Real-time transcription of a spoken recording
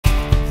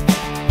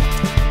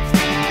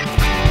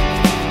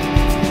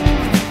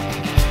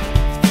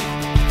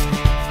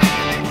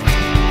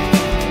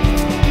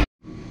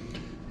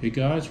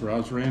guys,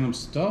 Rob's Random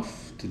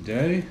Stuff.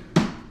 Today,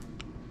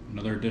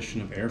 another edition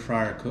of air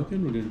fryer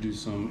cooking. We're going to do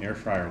some air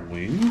fryer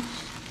wings.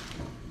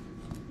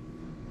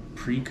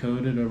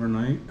 Pre-coated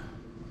overnight.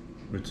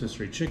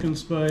 Rotisserie chicken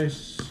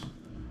spice.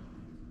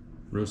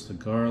 Roasted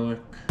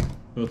garlic.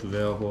 Both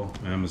available.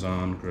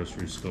 Amazon,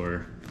 grocery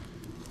store.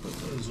 Put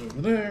those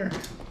over there.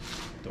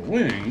 The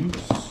wings.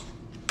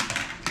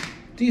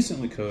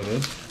 Decently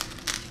coated.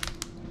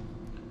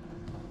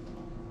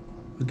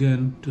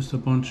 Again, just a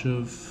bunch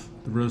of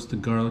the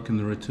roasted garlic and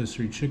the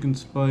rotisserie chicken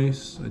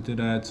spice. I did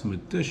add some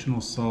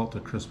additional salt to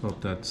crisp up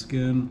that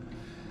skin.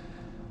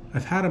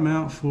 I've had them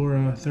out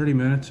for 30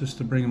 minutes just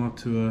to bring them up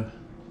to a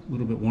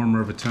little bit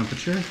warmer of a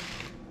temperature.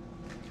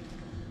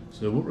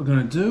 So what we're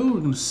gonna do, we're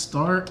gonna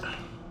start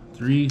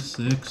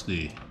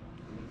 360.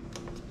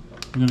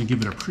 I'm gonna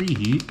give it a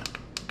preheat.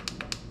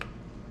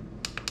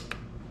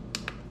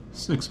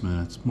 6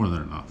 minutes, more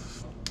than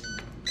enough.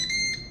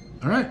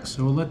 All right,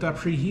 so we'll let that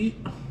preheat.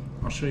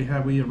 I'll show you how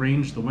we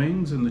arrange the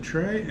wings in the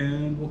tray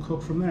and we'll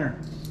cook from there.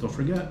 Don't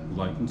forget,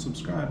 like and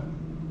subscribe.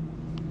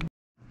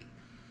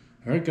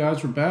 All right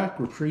guys, we're back,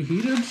 we're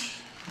preheated.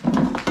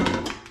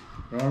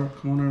 Robert,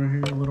 come on over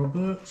here a little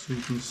bit so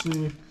you can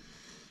see. I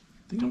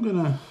think I'm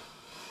gonna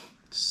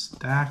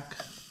stack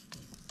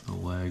the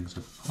legs.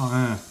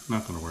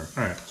 Not gonna work.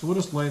 All right, so we'll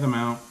just lay them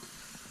out.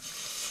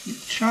 You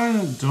kind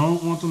of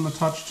don't want them to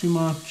touch too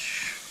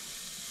much.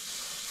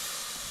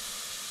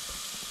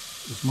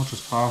 As much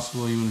as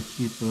possible, you want to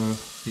keep the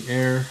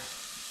air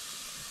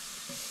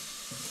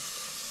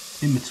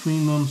in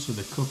between them so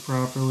they cook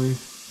properly.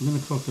 I'm going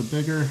to cook the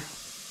bigger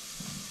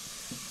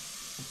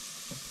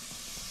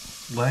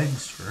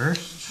legs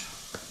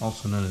first,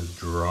 also known as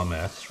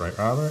drumettes, right,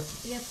 Robert?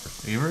 Yep.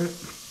 Favorite?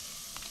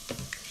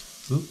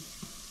 Oop,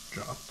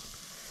 dropped.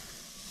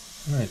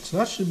 All right, so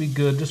that should be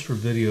good just for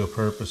video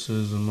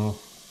purposes, and we'll,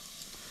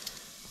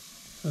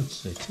 let's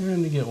see,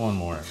 time to get one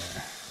more in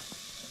there.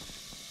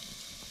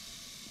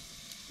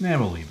 Nah,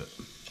 we'll leave it.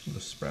 We'll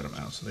just spread them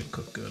out so they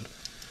cook good.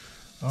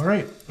 All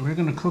right, we're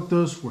gonna cook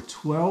those for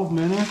 12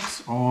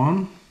 minutes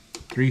on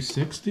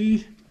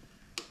 360.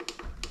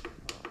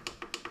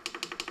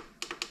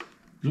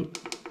 Oop.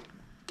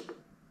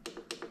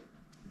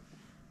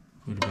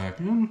 Put it back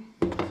in.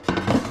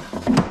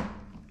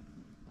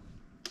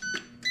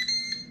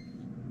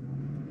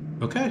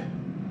 Okay.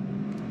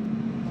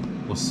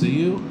 We'll see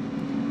you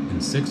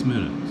in 6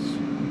 minutes.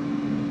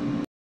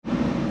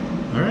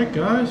 All right,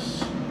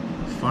 guys.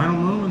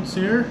 Final moments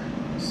here.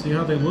 See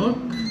how they look.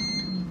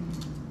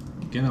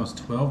 Again, that was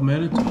 12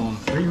 minutes on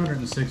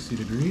 360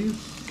 degrees.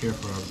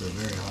 Careful out there,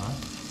 very hot.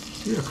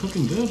 See, they're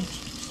cooking good.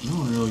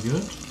 Smelling really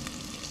good.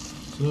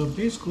 So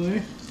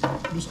basically,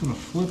 I'm just gonna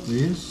flip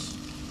these.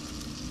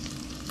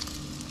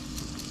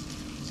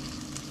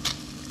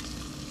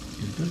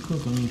 Get a good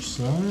cook on each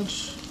side.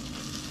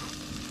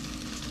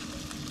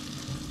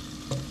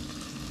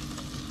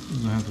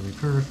 Doesn't have to be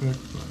perfect,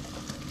 but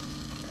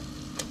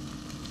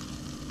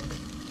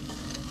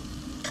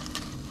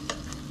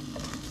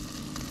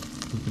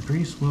the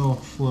grease will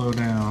flow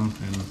down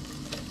and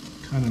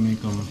kind of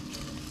make them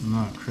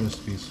not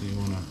crispy, so you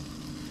want to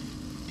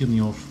give them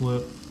the old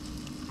flip.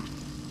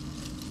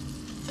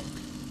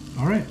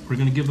 All right, we're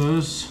going to give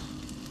those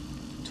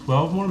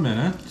 12 more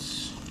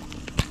minutes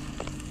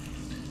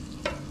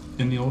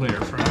in the old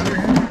air fryer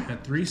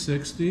at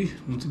 360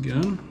 once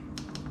again.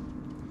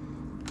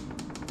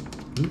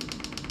 Oop.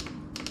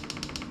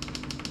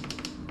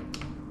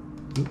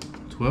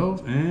 Oop.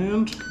 12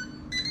 and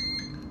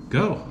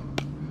go.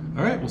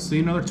 All right, we'll see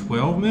you another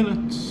 12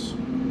 minutes.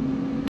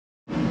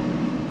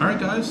 All right,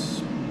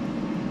 guys.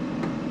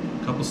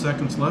 A couple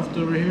seconds left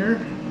over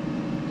here.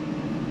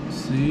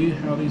 See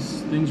how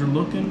these things are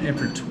looking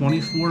after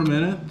 24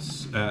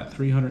 minutes at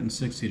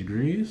 360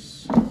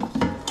 degrees.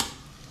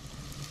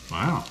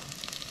 Wow,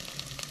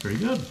 pretty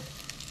good.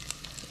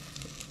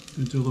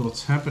 Gonna do a little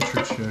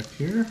temperature check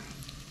here.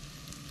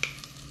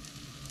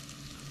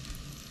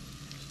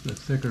 The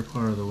thicker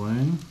part of the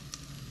wing.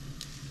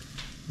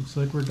 Looks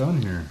like we're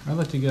done here. I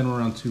like to get them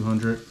around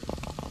 200,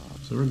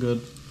 so we're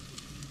good.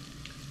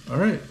 All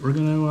right, we're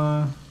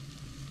gonna,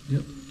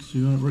 yep,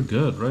 200, we're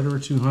good, right over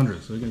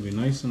 200. So they're gonna be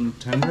nice and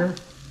tender.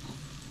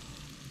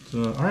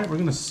 So, all right, we're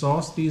gonna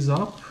sauce these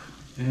up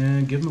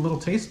and give them a little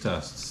taste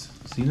test.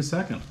 See you in a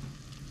second.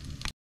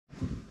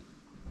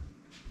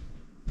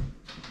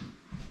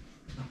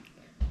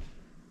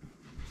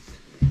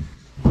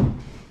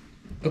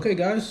 Okay,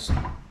 guys,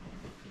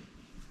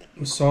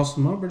 let's sauce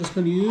them up. We're just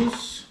gonna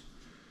use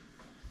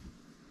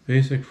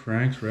basic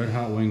Frank's Red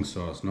Hot Wing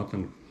Sauce,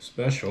 nothing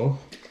special.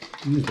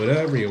 Use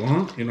whatever you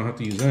want. You don't have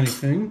to use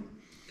anything.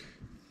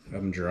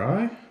 Have them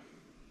dry.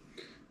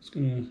 Just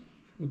gonna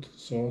put the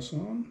sauce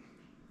on.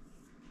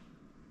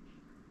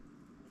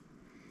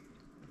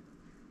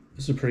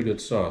 This is a pretty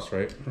good sauce,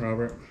 right,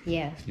 Robert?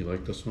 Yeah. You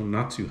like this one?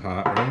 Not too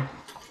hot, right?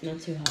 Not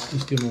too hot.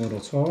 Just give them a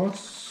little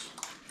toss.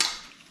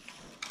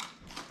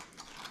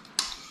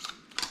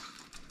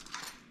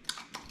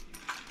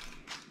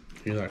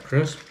 Hear that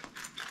crisp?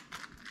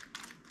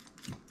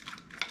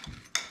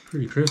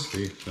 Pretty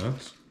crispy, so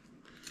that's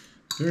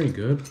Very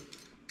good.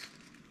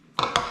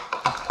 Give me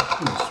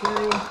a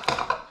swirl.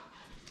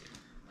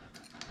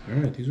 All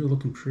right, these are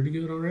looking pretty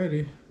good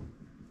already.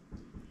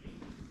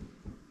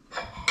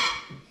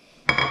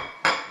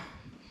 How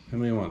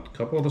many you want? A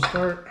couple to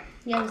start?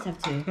 Yeah, I just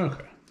have 2.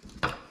 Okay.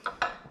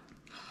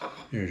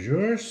 Here's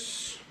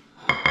yours.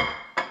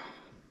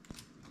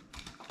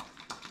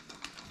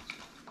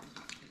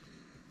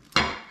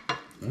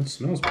 That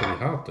smells pretty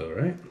hot though,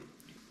 right?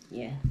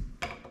 Yeah.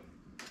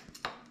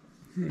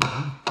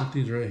 Put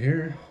these right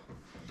here.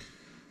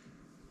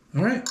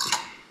 All right.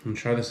 Want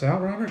to try this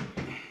out, Robert?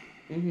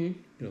 Mm-hmm.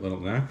 Get a little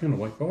napkin to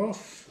wipe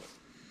off.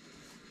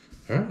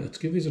 All right, let's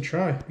give these a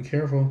try. Be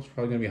careful. It's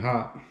probably going to be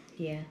hot.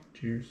 Yeah.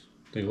 Cheers.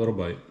 Take a little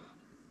bite.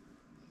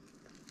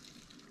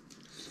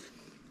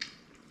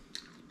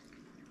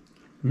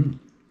 Mmm.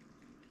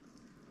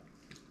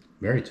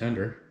 Very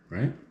tender,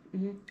 right?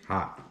 Mm-hmm.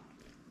 Hot.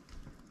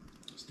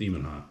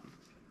 Steaming hot.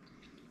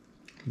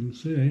 You can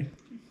see.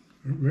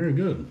 Very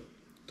good.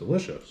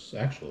 Delicious,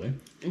 actually.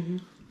 Mm-hmm.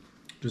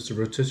 Just a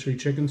rotisserie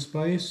chicken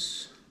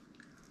spice.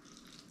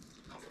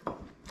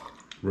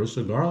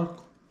 Roasted garlic.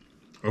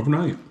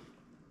 Overnight.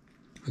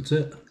 That's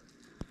it.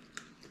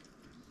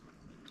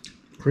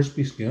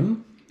 Crispy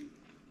skin.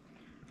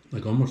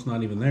 Like almost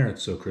not even there.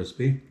 It's so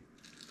crispy.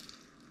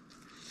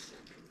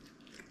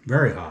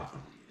 Very hot.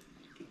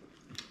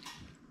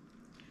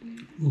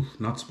 Oof,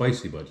 not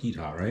spicy, but heat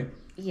hot, right?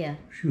 Yeah.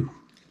 Phew.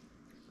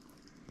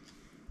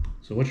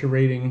 So what's your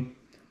rating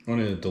on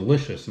a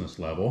deliciousness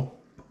level?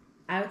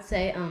 I would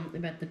say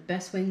about the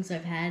best wings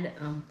I've had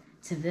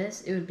to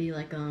this, it would be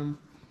like I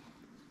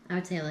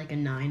would say like a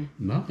 9.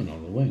 Nothing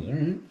on the wings, all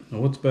right. Now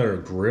what's better,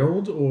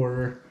 grilled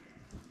or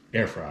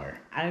air fryer?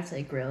 I would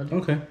say grilled.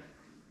 Okay,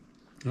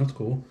 that's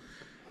cool.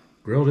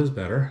 Grilled is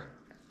better.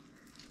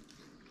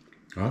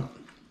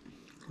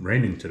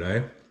 Raining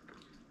today.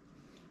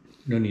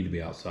 No need to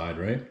be outside,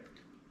 right?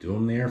 Do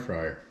them in the air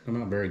fryer.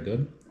 Come out very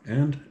good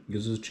and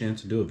gives us a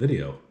chance to do a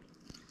video.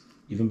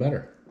 Even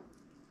better.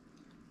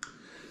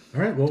 All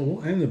right, well,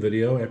 we'll end the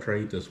video after I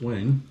eat this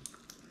wing.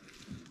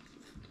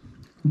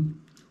 I'm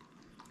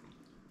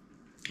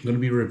going to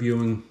be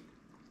reviewing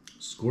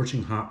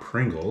scorching hot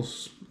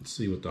Pringles. Let's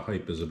see what the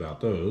hype is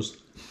about those.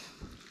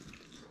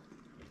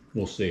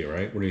 We'll see,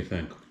 right? What do you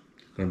think?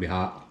 Going to be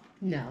hot?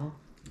 No.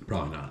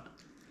 Probably not.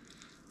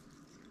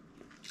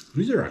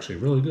 These are actually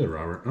really good,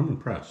 Robert. I'm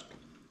impressed.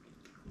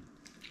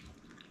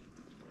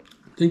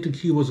 I think the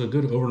key was a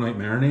good overnight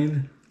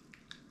marinade.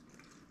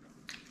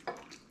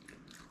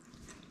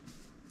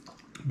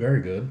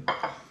 Very good.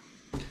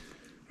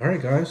 All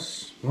right,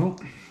 guys. Well,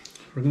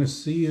 we're going to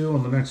see you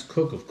on the next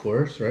cook, of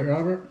course. Right,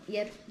 Robert?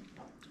 Yep.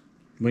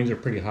 Wings are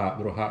pretty hot, a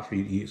little hot for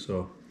you to eat,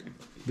 so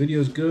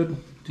video's good.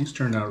 These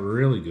turned out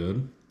really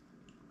good.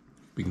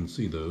 We can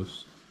see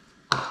those.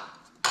 So,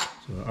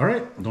 all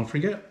right, don't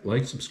forget,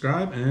 like,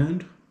 subscribe,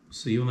 and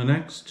see you in the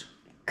next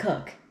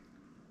Cook.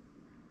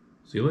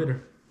 See you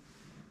later.